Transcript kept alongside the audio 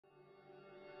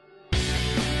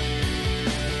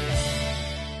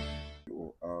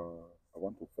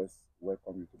want to first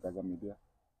welcome you to Gaza Media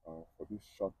for this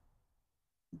short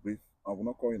brief. I will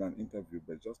not call it an interview,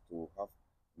 but just to have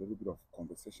a little bit of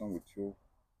conversation with you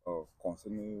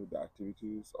concerning the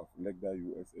activities of LECDA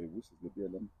USA, which is the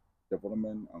Lebialem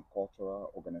Development and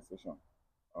Cultural Organization.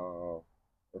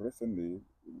 Recently,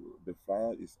 the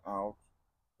flyer is out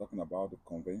talking about the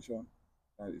convention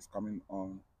that is coming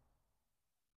on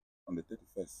the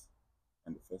 31st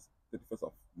and the 31st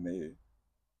of May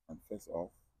and 1st of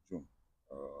June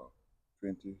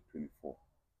 2024.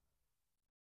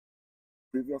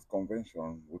 Previous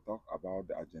convention, we talked about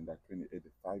the Agenda 28, the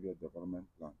 5-year development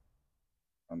plan,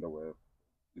 and there were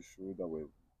issues that we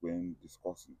were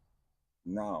discussing.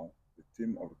 Now, the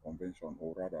theme of the convention,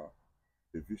 or rather,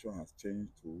 the vision has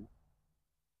changed to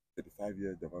the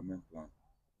 5-year development plan.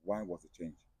 Why was the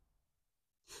change?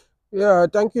 Yeah,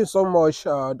 thank you so much,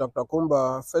 Dr.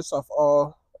 Kumba. First of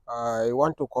all, I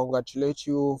want to congratulate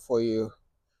you for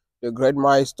the great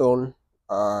milestone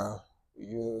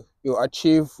you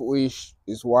achieved, which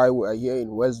is why we are here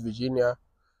in West Virginia.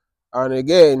 And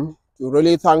again, to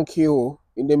really thank you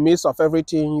in the midst of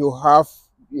everything you have,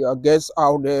 your guests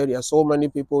out there. There are so many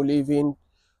people living,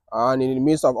 and in the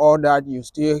midst of all that, you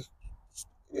still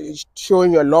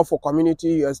showing your love for community.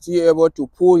 You are still able to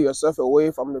pull yourself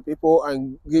away from the people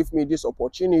and give me this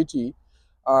opportunity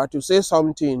to say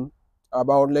something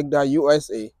about LECDA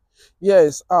USA.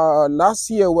 Yes, last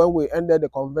year when we ended the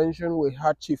convention, we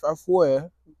had Chief Afue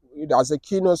as a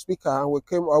keynote speaker, and we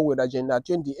came up with Agenda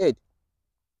 28.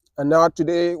 And now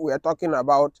today we are talking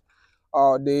about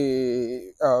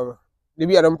the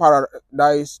Lebialem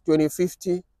Paradise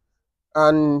 2050.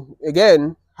 And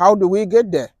again, how do we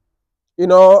get there? You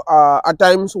know, at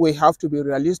times we have to be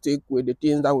realistic with the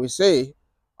things that we say.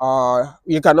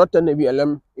 You cannot turn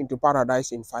Lebialem into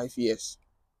paradise in 5 years,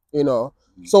 you know.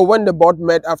 So when the board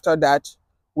met after that,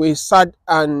 we sat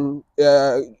and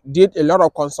did a lot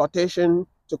of consultation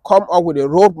to come up with a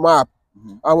roadmap.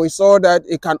 And we saw that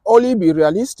it can only be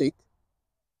realistic.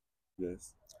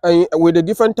 Yes. And with the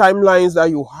different timelines that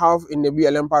you have in the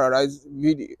BLM Paradise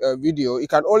video, it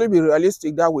can only be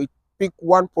realistic that we pick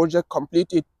one project,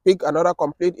 complete it, pick another,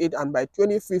 complete it, and by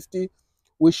 2050,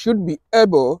 we should be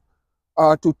able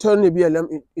to turn the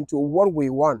BLM into what we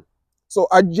want. So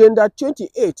Agenda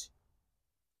 28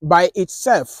 by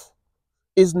itself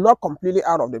is not completely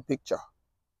out of the picture.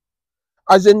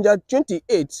 Agenda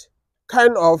 28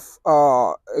 kind of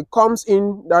comes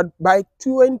in that by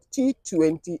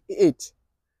 2028,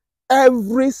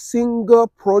 every single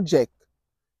project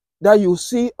that you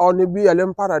see on the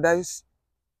BLM Paradise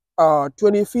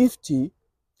 2050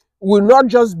 will not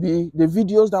just be the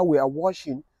videos that we are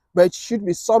watching, but it should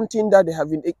be something that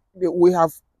we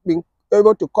have been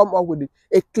able to come up with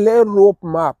a clear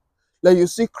roadmap. Like you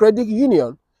see credit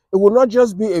union, it will not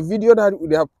just be a video that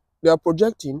they are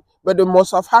projecting, but they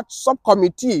must have had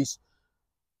subcommittees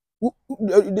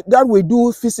that will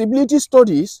do feasibility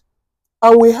studies,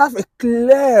 and we have a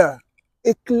clear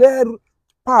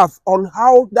path on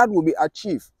how that will be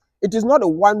achieved. It is not a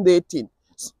one-day thing.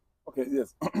 Okay,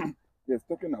 yes. Yes,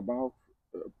 talking about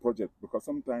project, because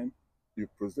sometimes you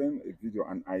present a video,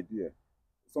 an idea.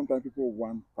 Sometimes people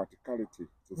want practicality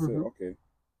to say, okay,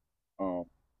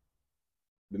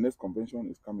 the next convention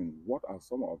is coming. What are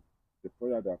some of the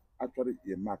projects that actually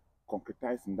earmarked,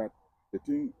 concretizing that the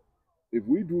thing, if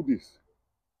we do this,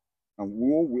 and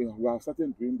we are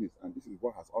starting doing this, and this is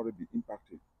what has already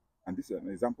impacted, and this is an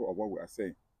example of what we are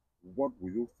saying. What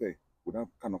will you say would that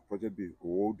kind of project be,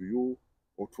 or do you,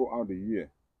 or throughout the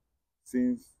year,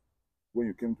 since when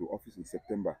you came to office in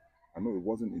September? I know it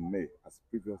wasn't in May as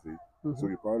previously, so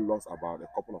you probably lost about a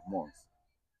couple of months.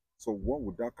 So what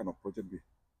would that kind of project be?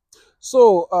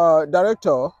 So,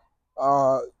 Director,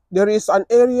 there is an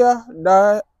area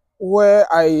that where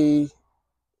I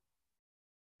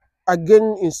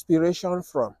gain inspiration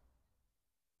from.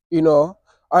 You know,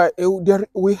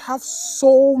 we have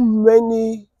so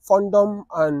many fandom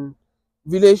and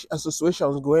village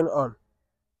associations going on.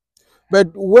 But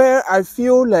where I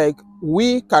feel like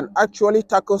we can actually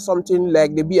tackle something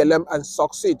like the BLM and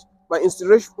succeed, my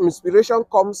inspiration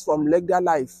comes from LECDA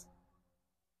Life.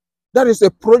 That is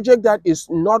a project that is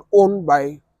not owned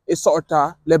by a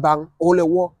Sota, Lebang, or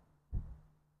Lewo.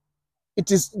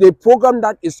 It is the program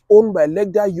that is owned by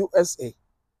LECDA USA.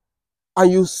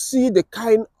 And you see the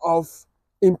kind of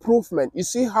improvement. You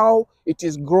see how it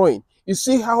is growing. You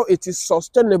see how it is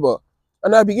sustainable.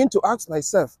 And I begin to ask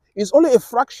myself, is only a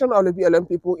fraction of the BLM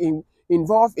people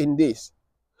involved in this?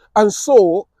 And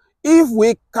so, if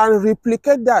we can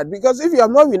replicate that, because if you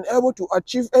have not been able to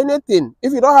achieve anything,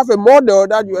 if you don't have a model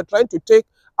that you are trying to take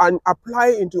and apply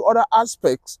into other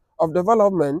aspects of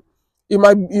development,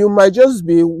 you might just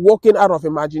be working out of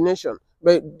imagination.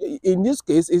 But in this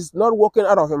case, it's not working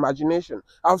out of imagination.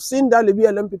 I've seen that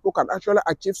Lebialem people can actually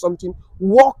achieve something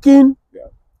working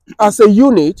as a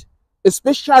unit,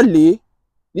 especially,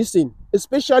 listen,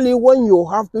 especially when you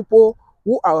have people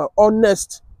who are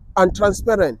honest and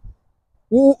transparent,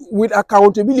 who with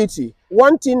accountability.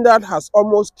 One thing that has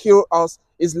almost killed us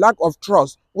is lack of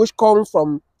trust, which comes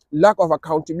from lack of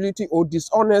accountability or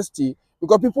dishonesty,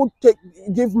 because people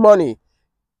give money.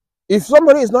 If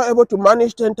somebody is not able to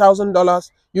manage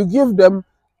 $10,000, you give them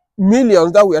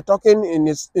millions that we are talking in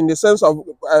the sense of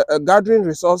gathering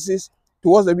resources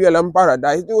towards the BLM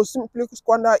paradise. They will simply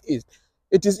squander it.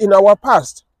 It is in our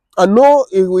past. I know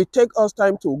it will take us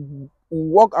time to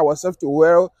work ourselves to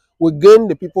where we gain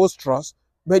the people's trust,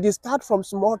 but it starts from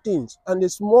small things. And the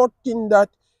small thing that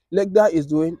LECDA is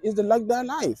doing is the LECDA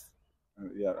life.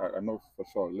 Yeah, I know for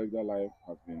sure. LECDA life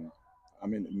has been, I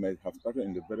mean, it may have started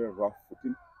in the very rough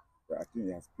footing, but I think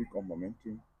it has picked up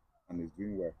momentum and is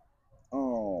doing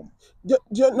well.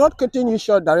 Not cutting you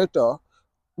short, Director.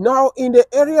 Now, in the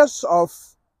areas of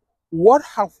what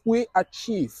have we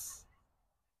achieved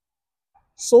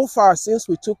so far since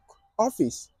we took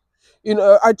office? You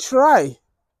know, I try,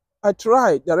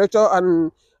 Director,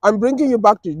 and I'm bringing you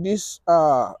back to this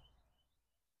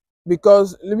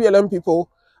because Lebialem people,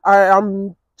 I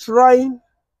am trying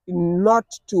not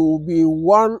to be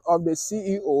one of the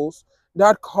CEOs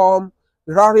that come,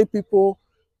 rally people,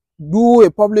 do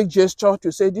a public gesture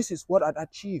to say this is what I'd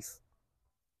achieved,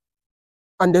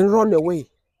 and then run away.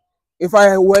 If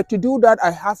I were to do that,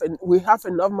 we have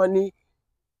enough money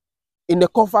in the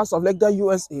coffers of LECDA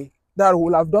USA that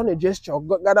will have done a gesture,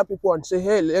 gather people and say,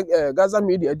 hey, Gaza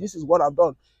media, this is what I've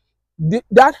done.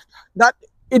 That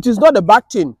it is not a bad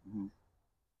thing,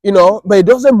 you know, but it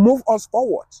doesn't move us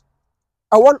forward.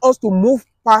 I want us to move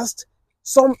past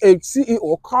a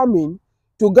CEO coming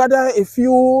to gather a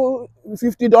few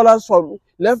 $50 from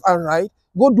left and right,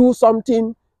 go do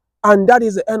something, and that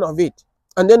is the end of it.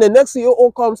 And then the next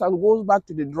CEO comes and goes back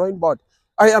to the drawing board.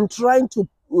 I am trying to,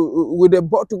 with the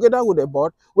board, together with the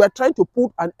board, we are trying to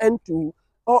put an end to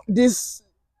all this.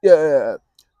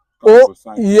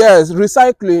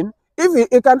 Recycling. If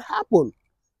it can happen,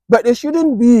 but it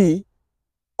shouldn't be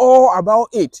all about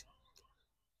it.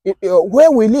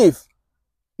 Where we live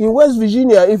in West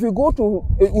Virginia, if you go to,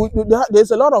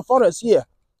 there's a lot of forest here,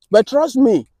 but trust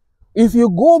me, if you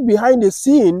go behind the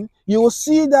scene, you will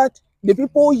see that the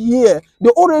people here, they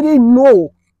already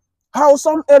know how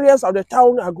some areas of the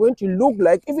town are going to look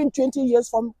like even 20 years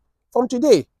from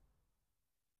today.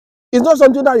 It's not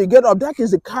something that you get up. That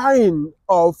is the kind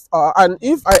of, and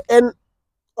if I end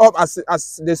up as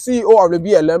the CEO of the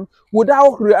BLM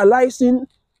without realizing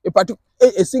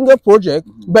a single project,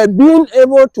 but being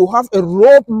able to have a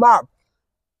roadmap,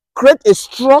 create a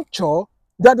structure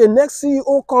that the next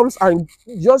CEO comes and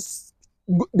just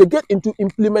they get into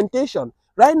implementation.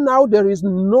 Right now, there is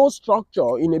no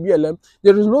structure in a BLM.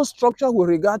 There is no structure with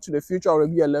regard to the future of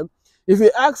a BLM. If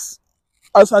you ask,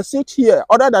 as I sit here,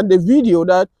 other than the video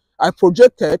that I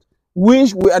projected,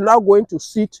 which we are now going to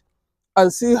sit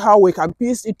and see how we can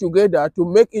piece it together to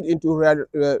make it into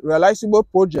realizable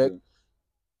project.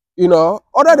 You know,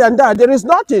 other than that, there is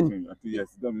nothing.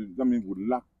 Yes, that means we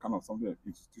lack kind of something like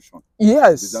institution.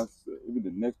 Yes. Even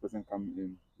the next person coming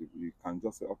in, you can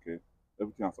just say, okay,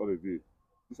 everything has already,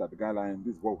 these are the guidelines,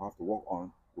 this is what we have to work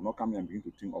on. We'll not come in and begin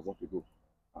to think of what to do.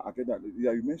 I get that.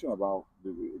 Yeah, you mentioned about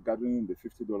gathering the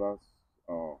 $50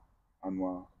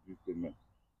 annual payment.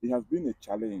 It has been a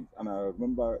challenge, and I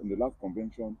remember in the last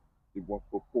convention, it was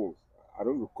proposed. I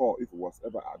don't recall if it was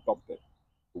ever adopted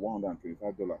to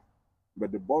 $125.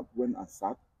 But the board went and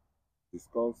sat,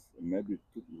 discussed, maybe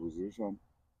took the resolution,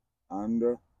 and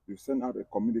you sent out a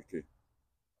communique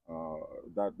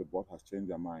that the board has changed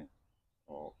their mind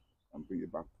and bring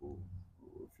it back to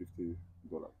 $50.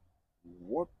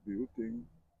 What do you think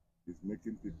is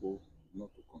making people not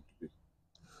to contribute?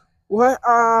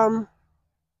 Well,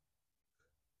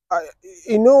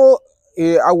 you know,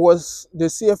 I was the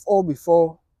CFO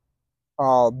before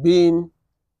being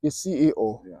the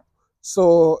CEO. Yeah.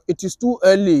 So it is too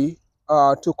early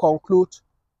to conclude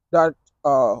that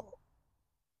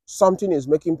something is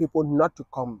making people not to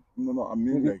come. No, I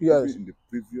mean like even in the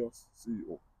previous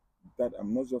CEO. That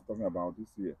I'm not just talking about this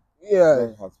year. Yeah.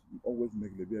 That has always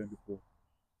made Lebialem people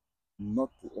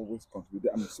not to always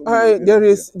contribute. I mean, so there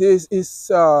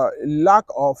is lack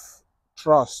of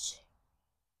trust.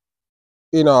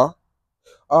 You know,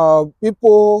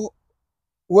 people,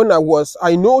 when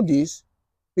I know this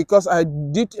because I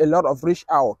did a lot of reach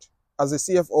out as a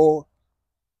CFO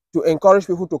to encourage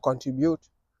people to contribute.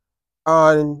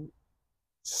 And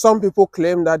Some people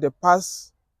claim that the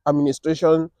past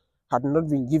administration had not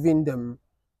been giving them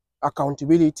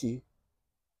accountability.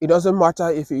 It doesn't matter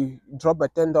if you drop by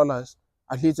 $10,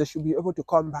 at least they should be able to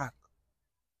come back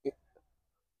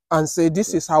and say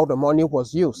this is how the money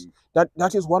was used.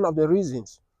 That is one of the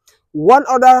reasons. One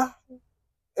other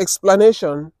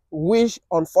explanation, which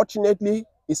unfortunately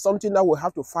is something that we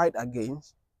have to fight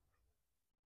against,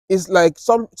 is like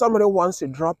somebody wants to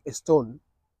drop a stone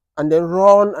and then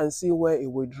run and see where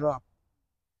it will drop.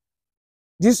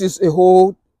 This is a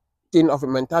whole thing of a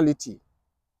mentality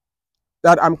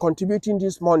that I'm contributing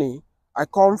this money. I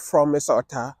come from a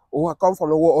Sota or I come from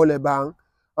the Ole Bank.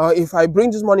 If I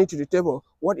bring this money to the table,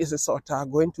 what is a Sota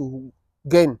going to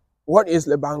gain? What is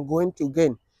the bank going to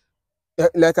gain?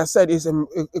 Like I said, it's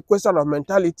a question of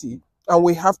mentality, and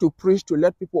we have to preach to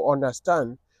let people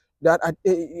understand that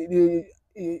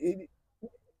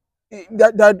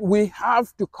that we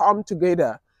have to come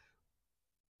together.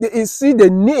 They see the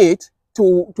need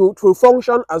to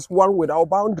function as one without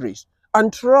boundaries,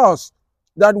 and trust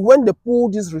that when they pull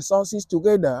these resources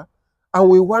together and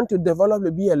we want to develop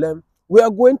the BLM, we are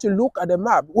going to look at the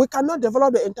map. We cannot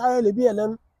develop the entire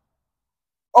BLM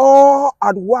all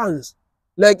at once.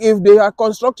 Like if they are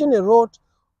constructing a road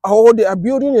or they are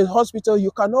building a hospital,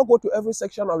 you cannot go to every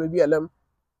section of the BLM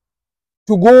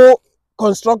to go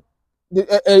construct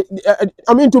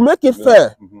I mean, to make it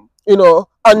fair, you know.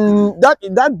 And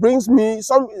that brings me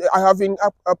some. I have been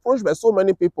approached by so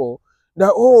many people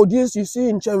that, oh, this you see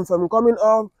in Chem from coming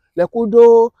up,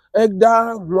 Lekudo,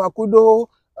 Egda, Mwakudo,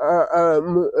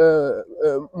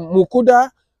 Mukuda,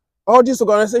 all these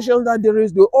organizations that there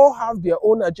is, they all have their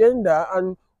own agenda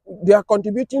and they are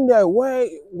contributing there. Why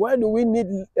do we need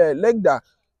LECDA?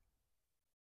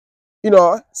 You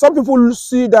know, some people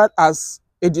see that as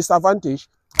a disadvantage.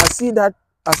 I see that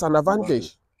as an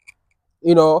advantage.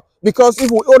 You know, because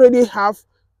if we already have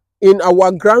in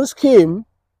our grand scheme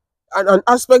an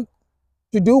aspect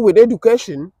to do with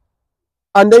education,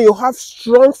 and then you have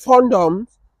strong fundams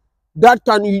that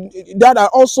are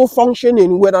also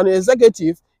functioning with an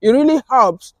executive, it really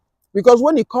helps. Because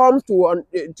when it comes to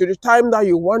the time that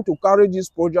you want to carry this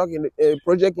project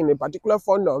in a particular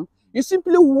fundum, you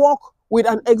simply work with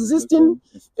an existing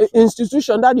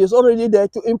institution that is already there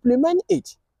to implement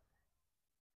it.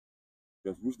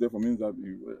 Yes, which therefore means that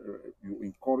you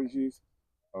encourages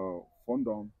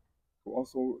fundum to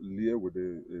also liaise with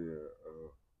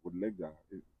with LECDA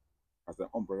as an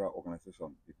umbrella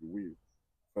organization, if you will,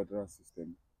 federal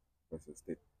system versus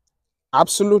state.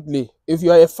 Absolutely. If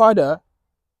you are a father,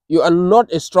 you are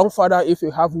not a strong father if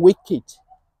you have weak kids.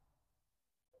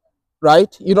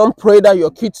 Right? You don't pray that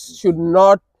your kids should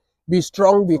not be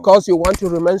strong because you want to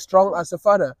remain strong as a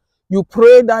father. You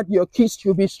pray that your kids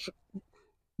should be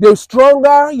the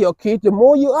stronger your kid, the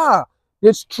more you are.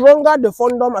 The stronger the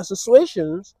fundum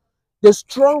associations, the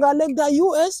stronger LECDA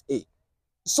USA.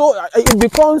 So it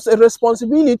becomes a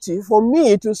responsibility for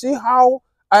me to see how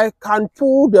I can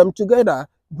pull them together,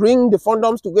 bring the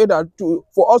fundums together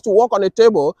for us to work on a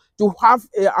table to have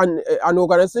an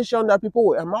organization that people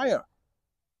will admire.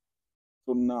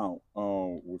 So now,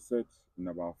 we said in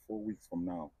about 4 weeks from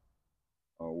now,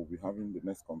 we'll be having the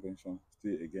next convention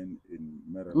still again in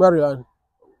Maryland.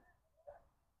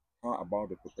 How about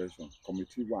the preparation,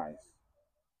 committee-wise,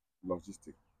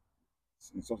 logistics,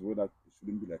 in such a way that it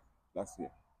shouldn't be like last year?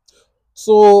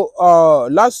 So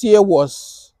last year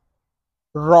was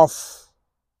rough,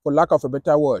 for lack of a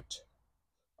better word.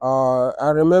 I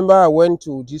remember I went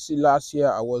to DC last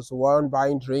year. I was one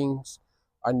buying drinks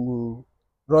and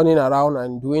running around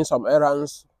and doing some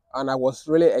errands, and I was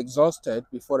really exhausted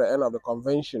before the end of the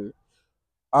convention.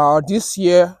 This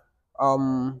year,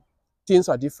 things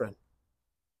are different.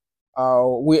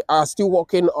 We are still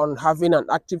working on having an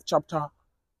active chapter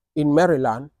in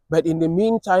Maryland, but in the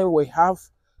meantime, we have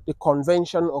the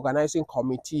convention organizing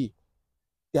committee.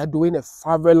 They are doing a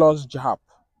fabulous job.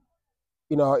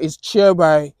 You know, it's chaired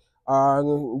by the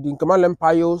Lebialem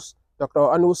Pius,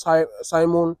 Dr. Anu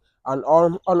Simon, and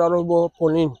Honorable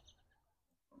Pauline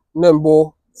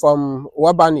Nembo from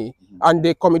Wabani. And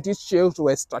the committee chairs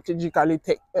were strategically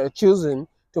chosen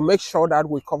to make sure that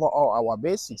we cover all our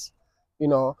bases. You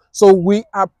know, so we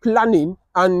are planning,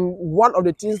 and one of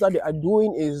the things that they are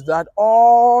doing is that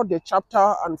all the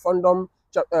chapter and fundum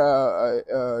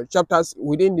chapters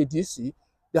within the DC,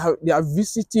 they are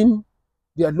visiting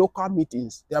their local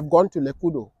meetings. They have gone to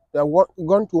Lekudo, they have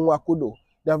gone to Mwakudo,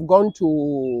 they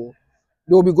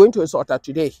will be going to Esota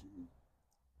today.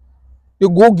 They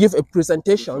go give a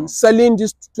presentation selling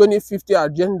this 2050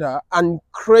 agenda and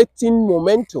creating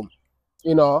momentum.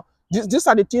 You know, these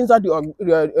are the things that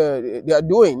they are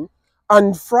doing.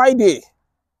 And Friday,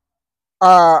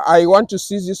 I want to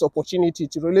seize this opportunity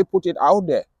to really put it out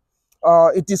there.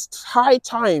 It is high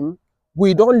time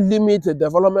we don't limit the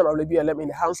development of Lebialem in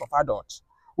the hands of adults.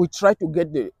 We try to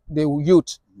get the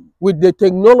youth with the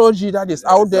technology that is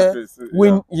out there.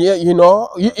 You know,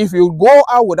 if you go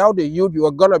out without the youth, you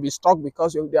are gonna be stuck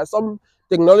because there are some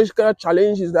technological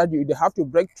challenges that they have to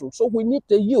break through. So we need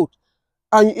the youth.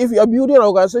 And if you are building an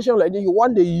organization like this, you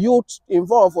want the youth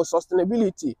involved for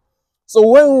sustainability. So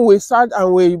when we sat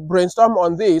and we brainstormed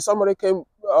on this, somebody came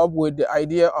up with the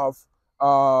idea of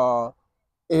a,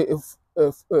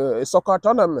 a soccer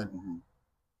tournament,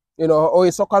 you know, or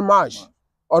a soccer match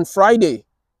on Friday,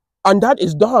 and that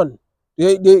is done.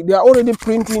 They are already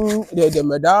printing the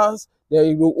medals.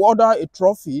 They will order a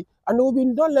trophy, and it will be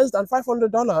no less than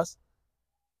 $500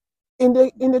 in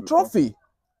the trophy.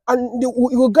 And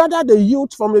we will gather the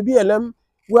youth from the BLM.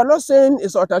 We are not saying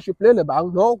it's what should play the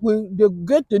bank. No, they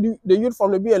get the youth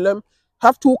from the BLM,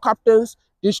 have two captains,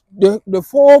 they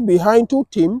fall behind two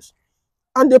teams,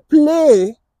 and they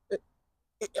play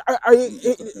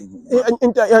an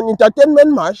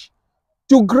entertainment match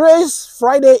to grace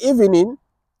Friday evening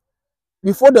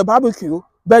before the barbecue.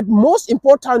 But most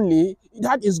importantly,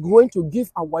 that is going to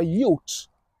give our youth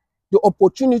the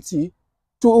opportunity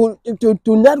to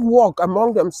network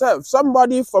among themselves.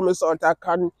 Somebody from Minnesota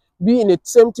can be in the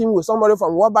same team with somebody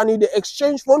from Wabani. They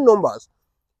exchange phone numbers,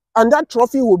 and that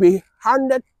trophy will be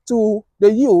handed to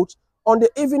the youth on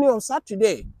the evening of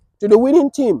Saturday to the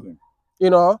winning team. You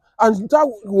know, and that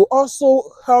will also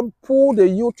help pull the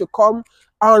youth to come,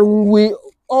 and we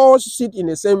all sit in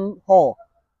the same hall.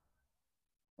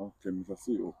 Okay, Mr.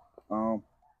 CEO.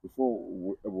 Before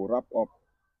we wrap up,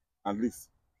 at least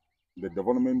the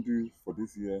development due for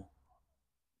this year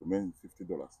remains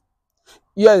 $50.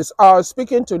 Yes,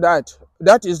 speaking to that,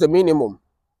 that is the minimum.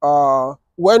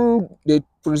 When they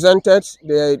presented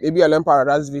the Lebialem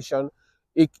Paradise Vision,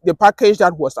 the package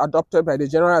that was adopted by the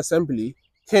General Assembly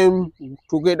came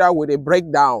together with a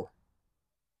breakdown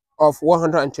of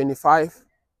 $125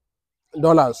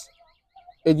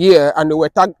 a year, and they were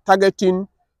targeting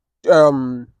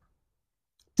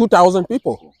 2,000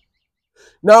 people.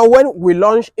 Now, when we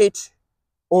launched it,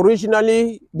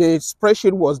 originally the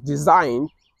spreadsheet was designed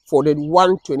for the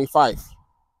 125.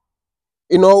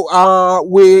 You know,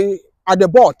 we at the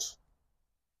board.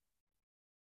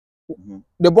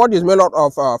 The board is made out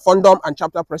of fandom and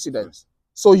chapter presidents.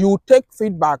 So you take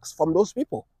feedbacks from those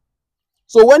people.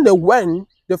 So when they went,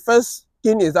 the first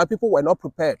thing is that people were not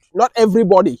prepared. Not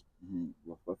everybody.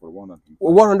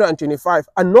 125.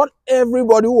 And not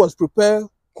everybody who was prepared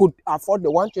could afford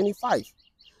the 125.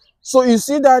 So you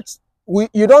see that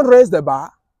you don't raise the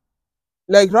bar.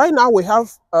 Like right now we have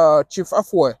Chief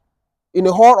Afwe in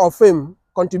the Hall of Fame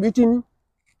contributing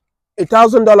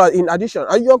 $1,000 in addition,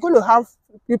 and you're going to have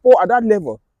people at that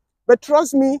level. But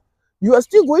trust me, you are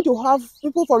still going to have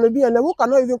people from the BLM who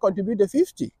cannot even contribute the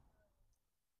 50.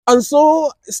 And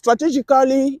so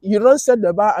strategically, you don't set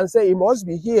the bar and say it must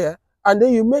be here, and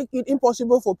then you make it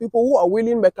impossible for people who are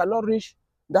willing but cannot reach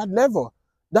that level.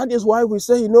 That is why we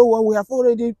say, you know what, we have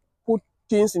already put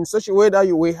things in such a way that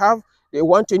you will have the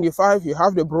 125, you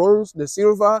have the bronze, the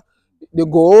silver, the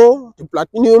gold, the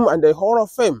platinum, and the Hall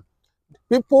of Fame.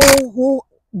 People who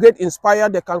get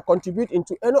inspired, they can contribute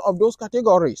into any of those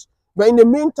categories. But in the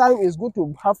meantime, it's good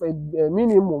to have a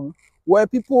minimum where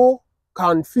people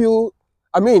can feel.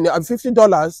 I mean, at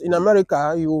 $50 in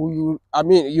America, you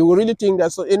really think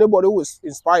that anybody who is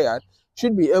inspired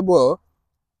should be able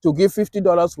to give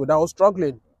 $50 without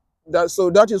struggling.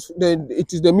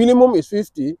 It is the minimum is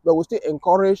 50, but we still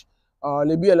encourage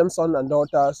Lebialem sons and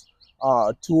daughters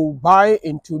to buy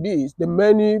into this. The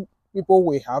many people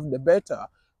we have, the better.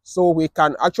 So we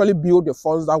can actually build the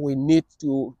funds that we need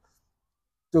to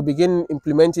begin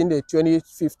implementing the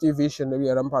 2050 vision, the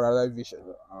Lebialem Paradise vision.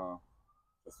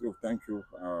 So thank you.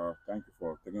 Thank you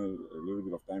for taking a little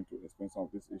bit of time to explain some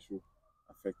of this issue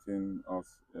affecting us,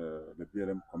 the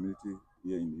BLM community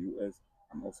here in the US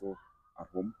and also at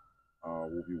home.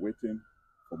 We'll be waiting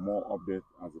for more updates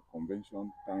as the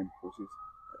convention time approaches.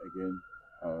 Again,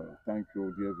 thank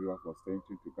you, dear viewer, for staying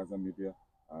tuned to Gaza Media.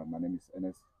 My name is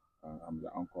Enes. I'm the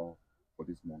anchor for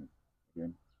this morning.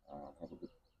 Again, have a good